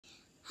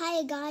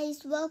Hi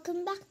guys,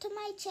 welcome back to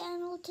my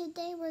channel.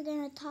 Today we're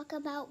going to talk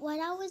about what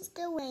I was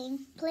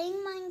doing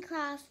playing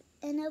Minecraft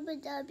in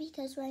Abu Dhabi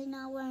because right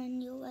now we're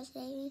in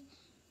USA.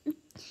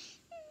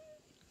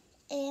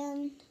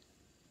 and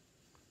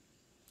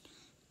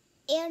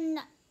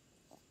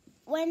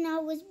when I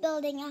was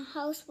building a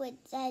house with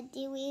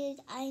Daddy,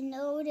 I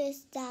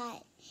noticed that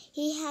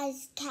he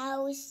has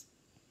cows,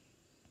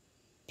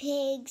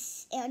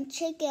 pigs, and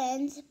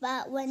chickens,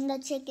 but when the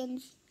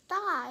chickens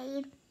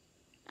died,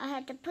 I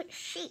had to put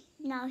sheep.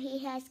 Now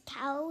he has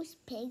cows,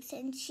 pigs,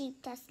 and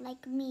sheep just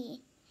like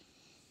me.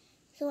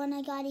 So when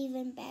I got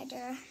even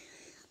better,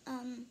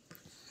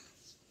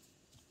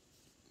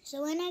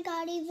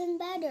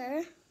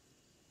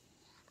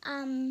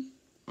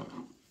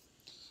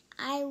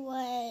 I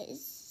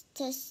was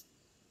just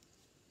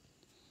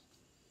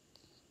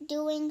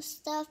doing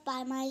stuff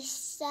by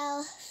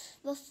myself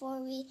before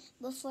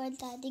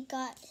Daddy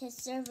got his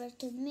server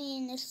to me,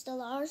 and it's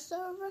still our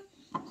server,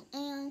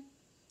 and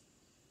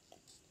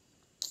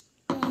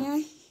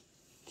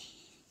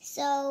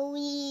so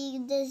we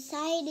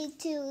decided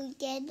to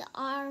get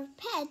our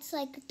pets,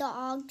 like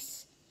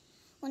dogs.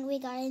 When we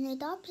got in the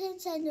adoption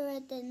center,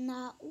 it did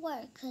not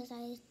work because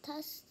I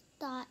just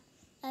thought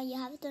you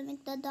have to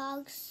make the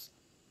dogs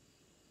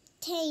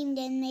tamed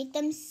and make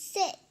them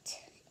sit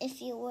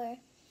if you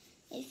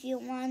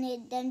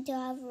wanted them to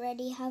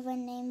already have a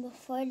name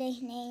before they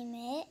name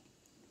it.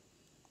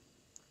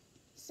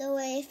 So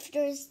if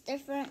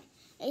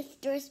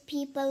there's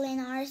people in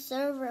our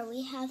server,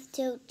 we have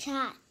to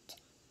chat.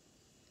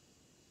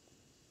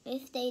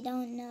 If they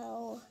don't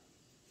know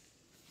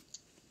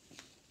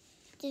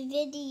the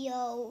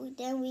video,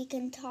 then we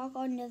can talk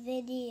on the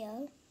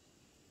video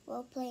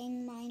while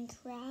playing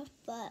Minecraft,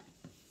 but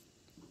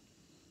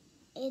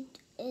it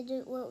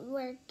would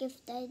work if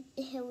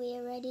we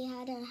already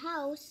had our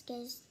house,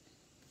 because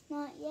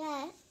not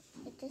yet.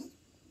 There's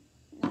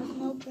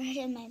no bread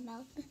in my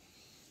mouth.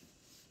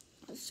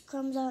 There's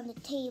crumbs on the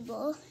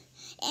table.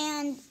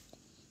 And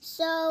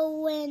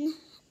so when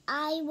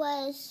I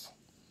was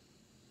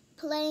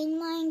playing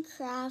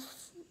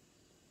Minecraft,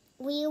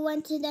 we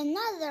went to the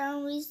nether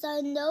and we saw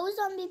no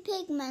zombie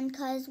pigmen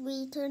because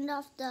we turned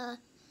off the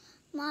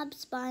mob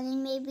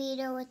spawning. Maybe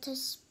there was a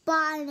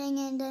spawning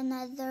in the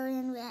nether,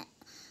 and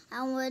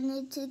I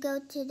wanted to go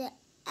to the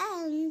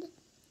end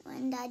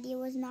when Daddy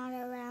was not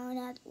around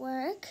at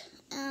work.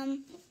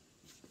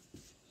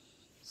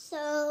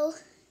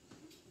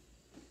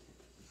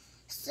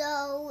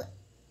 So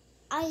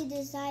I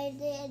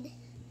decided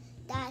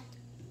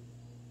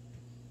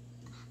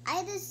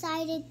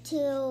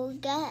to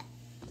get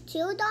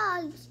 2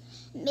 dogs,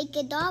 make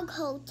a dog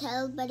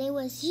hotel, but it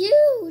was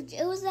huge.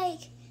 It was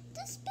like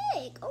this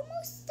big,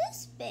 almost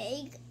this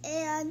big,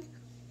 and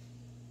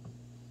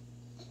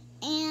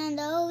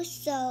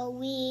also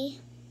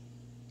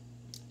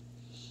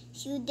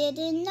you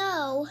didn't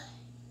know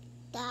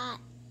that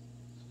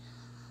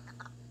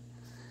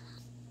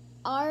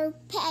our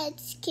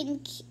pets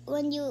can,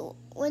 when you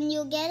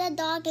get a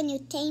dog and you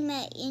tame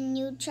it and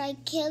you try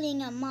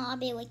killing a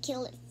mob, it would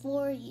kill it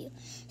for you.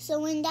 So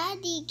when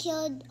Daddy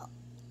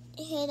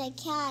hit a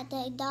cat,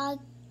 the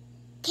dog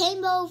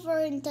came over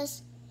and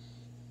just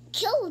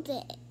killed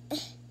it. I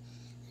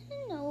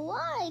don't know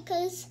why,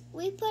 because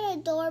we put a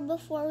door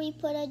before we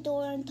put a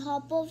door on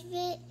top of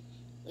it.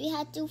 We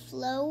had to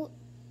float.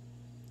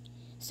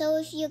 So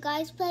if you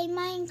guys play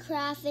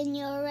Minecraft and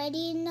you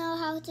already know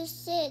how to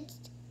sit,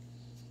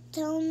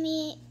 give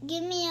me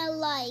a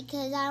like,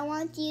 because I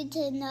want you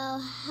to know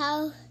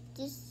how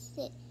to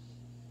sit,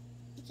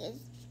 because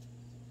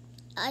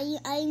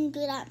I'm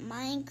good at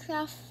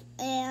Minecraft,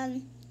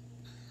 and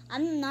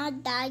I'm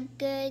not that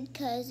good,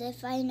 because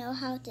if I know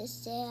how to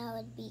sit, I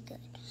would be good.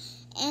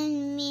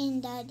 And me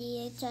and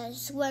Daddy, it's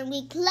just when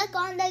we click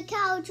on the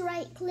couch,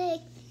 right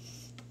click,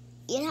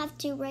 you have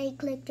to right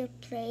click the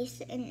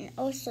place and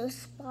also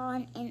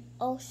spawn and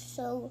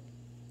also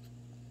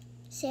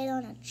sit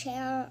on a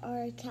chair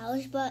or a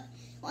couch. But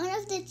one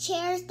of the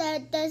chairs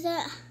that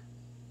doesn't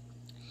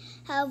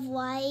have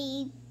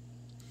white,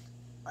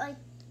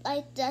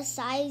 like the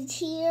sides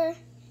here,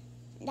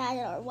 that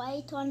are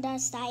white on the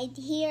side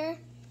here,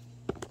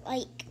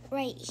 like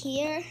right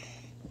here,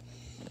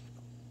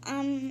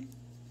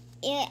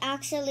 it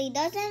actually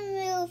doesn't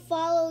really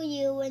follow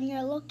you when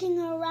you're looking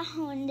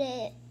around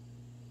it.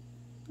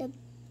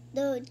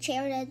 The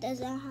chair that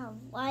doesn't have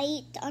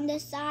white on the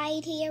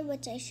side here,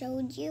 which I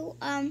showed you,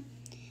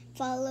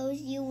 follows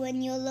you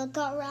when you look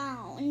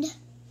around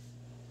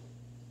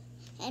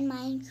in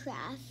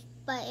Minecraft.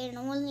 But it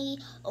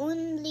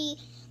only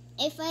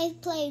if I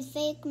played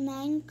fake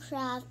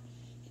Minecraft.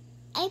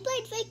 I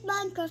played fake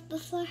Minecraft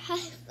before, I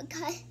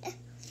forgot.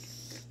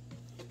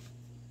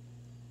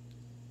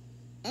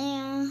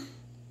 And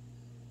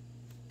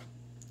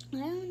I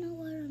don't know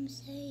what I'm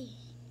saying.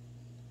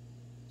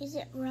 Is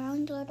it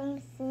round? What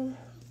I'm saying?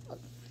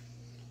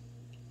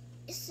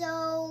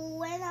 So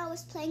when I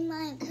was playing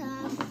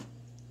Minecraft,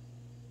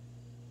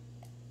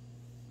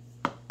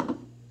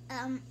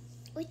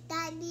 With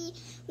Daddy,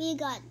 we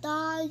got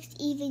dogs,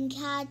 even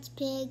cats,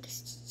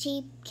 pigs,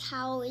 sheep,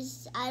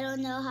 cows. I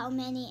don't know how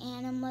many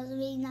animals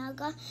we now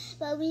got,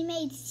 but we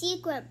made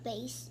secret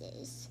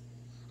bases.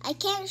 I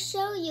can't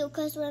show you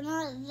because we're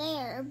not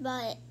there,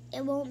 but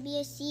it won't be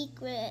a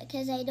secret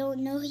because I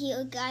don't know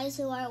you guys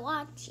who are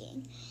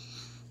watching.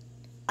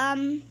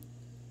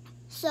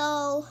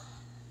 So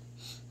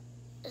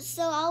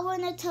I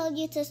want to tell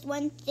you just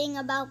one thing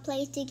about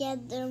Play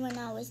Together when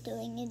I was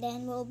doing it,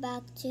 then we'll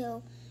back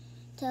to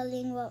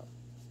telling what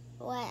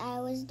I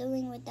was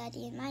doing with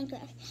Daddy in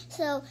Minecraft.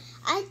 So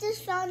I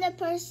just found a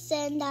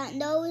person that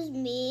knows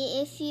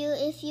me. If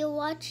you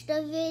watch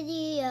the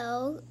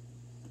video,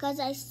 because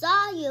I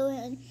saw you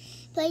and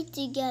Play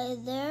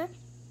Together,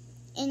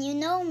 and you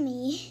know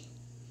me.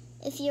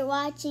 If you're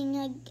watching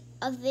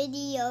a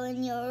video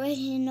and you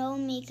already know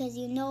me, because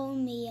you know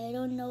me, I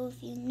don't know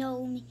if you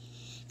know me.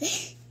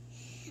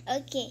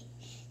 Okay,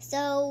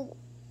 so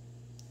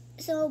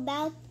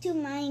back to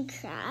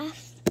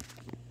Minecraft.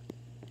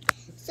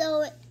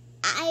 So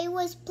I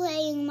was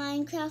playing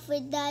Minecraft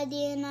with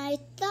Daddy and I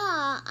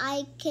thought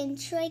I can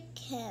trick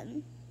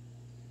him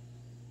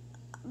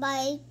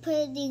by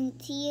putting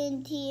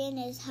TNT in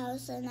his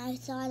house, and I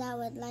thought I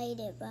would light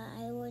it, but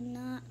I would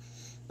not.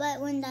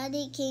 But when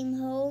Daddy came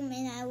home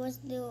and I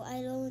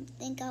don't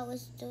think I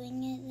was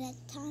doing it that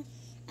time.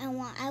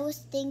 I was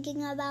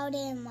thinking about it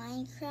in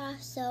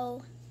Minecraft,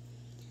 so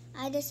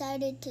I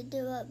decided to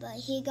do it, but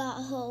he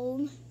got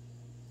home.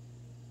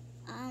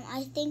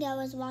 I think I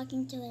was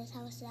walking to his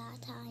house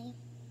that time.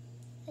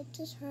 I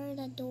just heard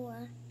a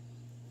door.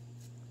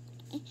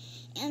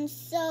 And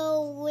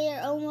so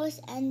we're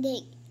almost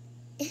ending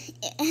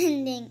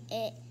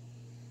it.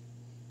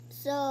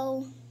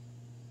 So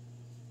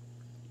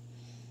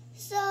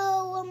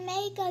we'll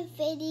make a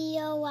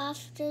video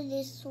after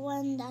this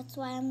one. That's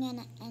why I'm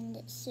gonna end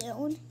it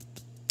soon.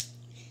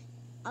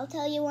 I'll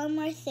tell you one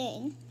more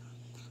thing.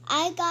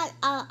 I got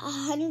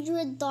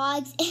 100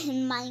 dogs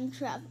in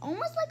Minecraft,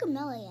 almost like 1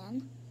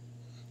 million.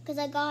 Because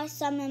I got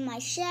some in my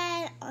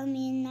shed. I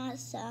mean, not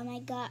some. I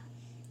got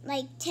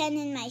like 10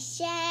 in my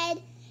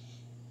shed,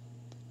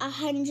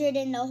 100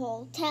 in the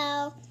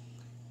hotel,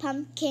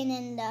 pumpkin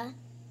in the...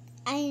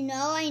 I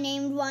know I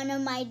named one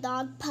of my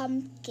dog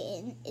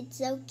Pumpkin. It's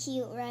so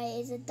cute, right?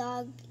 It's a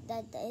dog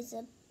that is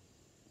a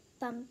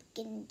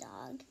pumpkin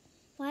dog.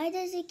 Why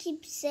does it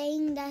keep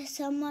saying that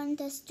someone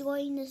just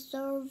joined the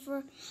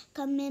server?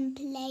 Come and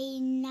play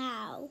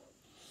now.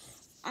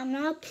 I'm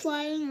not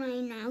playing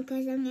right now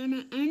because I'm going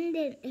to end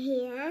it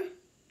here.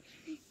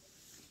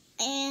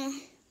 And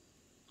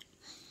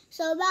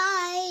so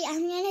bye.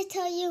 I'm going to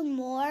tell you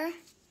more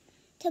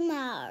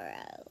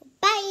tomorrow.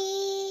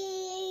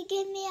 Bye.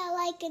 Give me a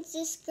like and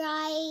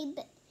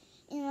subscribe.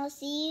 And I'll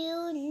see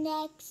you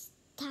next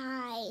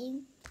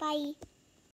time. Bye.